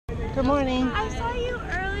Good morning. I saw you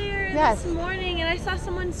earlier Yes. this morning, and I saw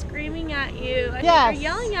someone screaming at you. I think Yes. they're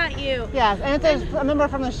yelling at you. Yes, and it's a member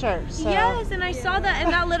from the church. So. Yes, and I saw that,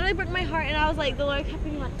 and that literally broke my heart. And I was like, the Lord kept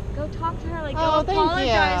being like, go talk to her, like, go Oh, thank apologize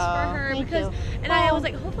you. for her. Thank because, you. and I was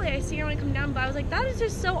like, hopefully I see her when I come down. But I was like, that is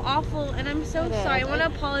just so awful, and I'm so It is. sorry. I want to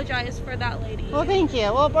apologize for that lady. Well, thank you.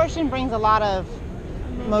 Well, abortion brings a lot of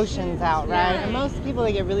emotions out, right? And most people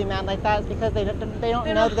that get really mad like that is because they don't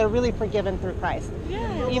know that they're really forgiven through Christ.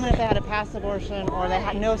 Yes. Even if they had a past abortion or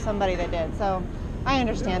they know somebody that did. So I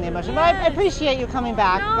understand the emotion. But I appreciate you coming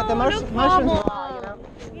back. But the emotions are raw, you know.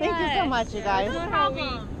 Thank you so much, you guys. No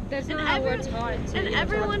problem. That's not how we're taught. And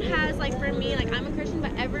everyone has, like, for me, like, I'm a Christian,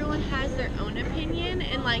 but everyone has their own opinion.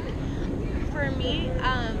 And, like, for me,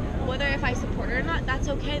 whether if I support it or not, that's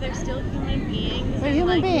okay. They're still human beings. They're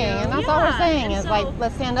human beings, and that's all we're saying is, like,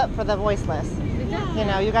 let's stand up for the voiceless. Yeah. You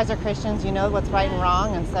know, you guys are Christians. You know what's right and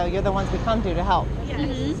wrong, and so you're the ones we come to help.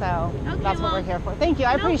 Yes. So Okay, that's what we're here for. Thank you.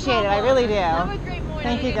 I no appreciate it. I problem. really do. Have a great morning.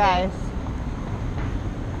 Thank you, guys.